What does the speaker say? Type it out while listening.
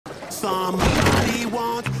Somebody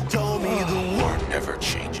once told me the world Never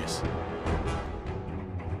changes.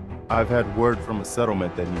 I've had word from a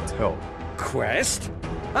settlement that needs help. Quest?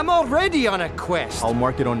 I'm already on a quest. I'll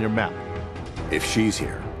mark it on your map. If she's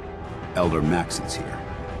here, Elder Maxon's here.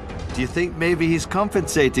 Do you think maybe he's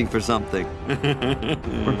compensating for something?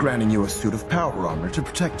 We're granting you a suit of power armor to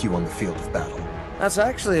protect you on the field of battle. That's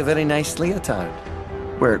actually a very nice leotard.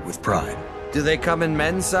 Wear it with pride. Do they come in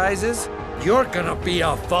men's sizes? You're gonna be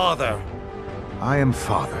a father. I am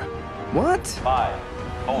father. What? 5,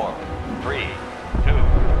 4, 3, 2.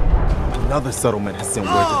 Another settlement has sent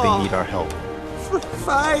word that they need our help. For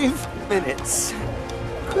 5 minutes.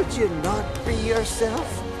 Could you not be yourself?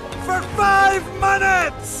 For 5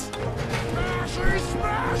 minutes!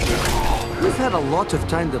 We've had a lot of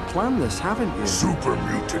time to plan this, haven't you? Super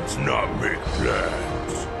mutants not make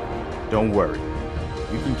plans. Don't worry.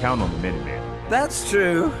 You can count on the Minuteman. That's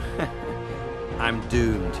true. I'm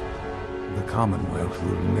doomed. The Commonwealth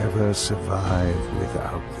will never survive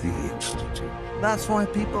without the Institute. That's why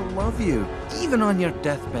people love you. Even on your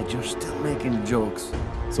deathbed, you're still making jokes.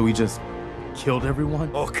 So we just killed everyone?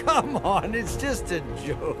 Oh, come on, it's just a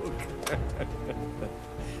joke.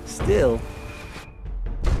 Still,